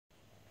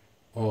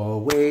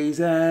Always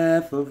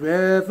and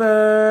forever,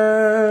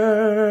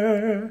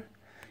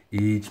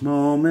 each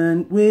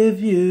moment with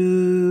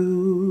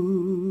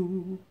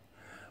you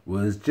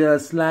was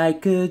just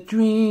like a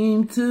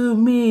dream to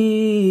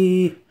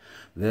me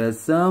that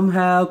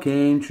somehow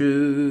came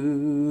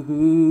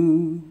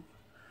true.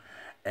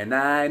 And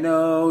I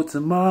know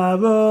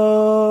tomorrow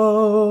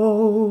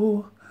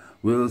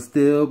will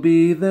still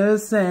be the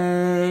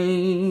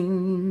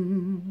same,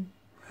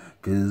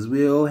 'cause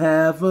we'll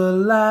have a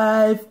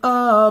life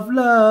of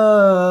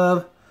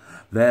love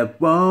that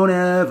won't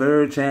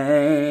ever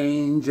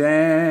change.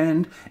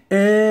 And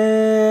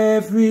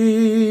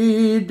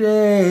every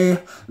day,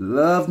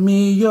 love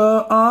me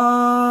your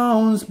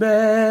own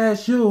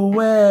special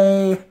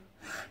way.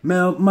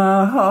 Melt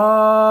my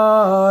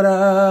heart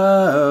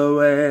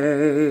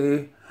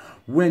away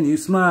when you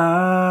smile.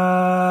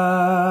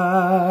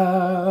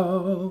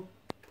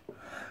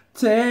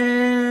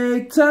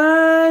 Take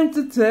time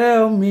to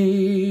tell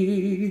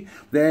me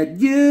that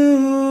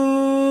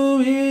you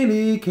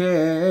really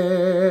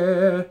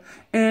care,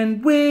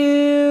 and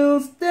we'll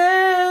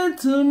stand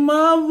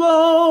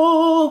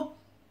tomorrow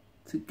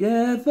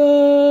together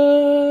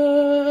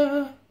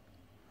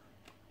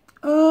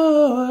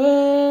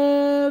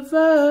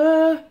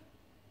forever.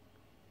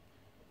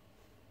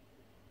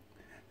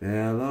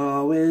 There'll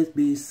always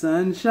be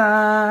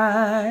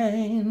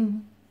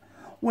sunshine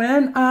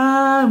when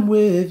I'm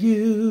with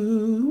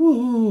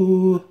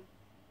you.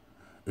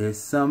 It's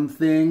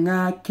something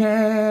I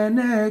can't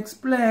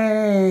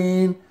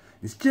explain.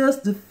 It's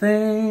just the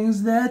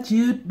things that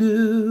you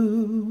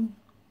do.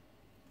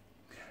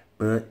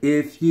 But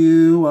if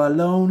you are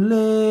lonely,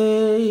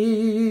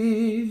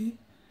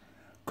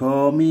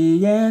 call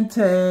me and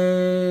take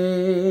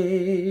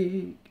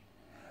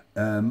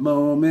a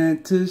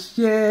moment to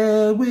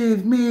share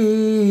with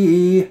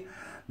me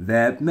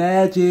that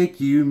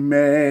magic you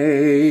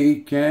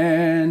make.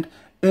 And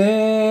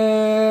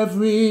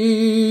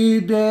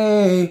every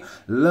day,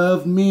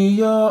 love me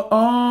your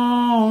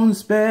own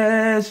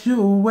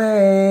special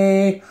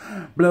way.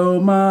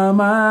 Blow my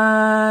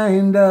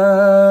mind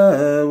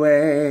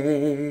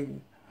away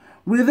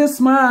with a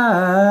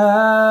smile.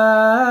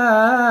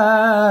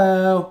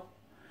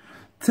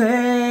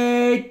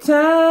 Take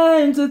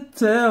time to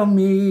tell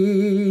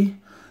me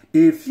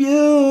if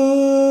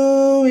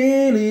you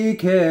really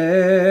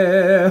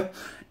care,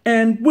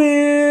 and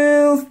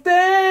we'll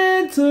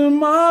stand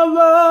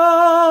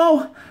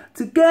tomorrow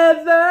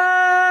together.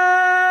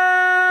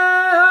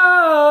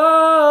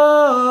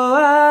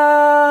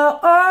 I'll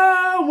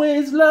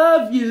always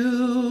love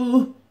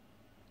you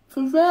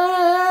forever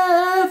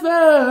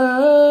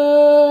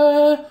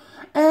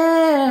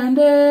and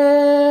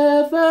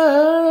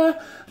ever,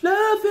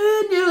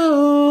 loving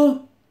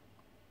you.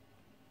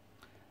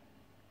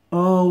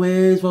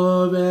 Always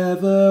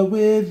forever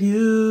with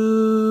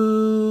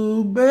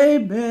you,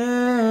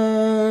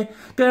 baby.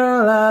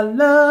 Girl, I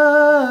love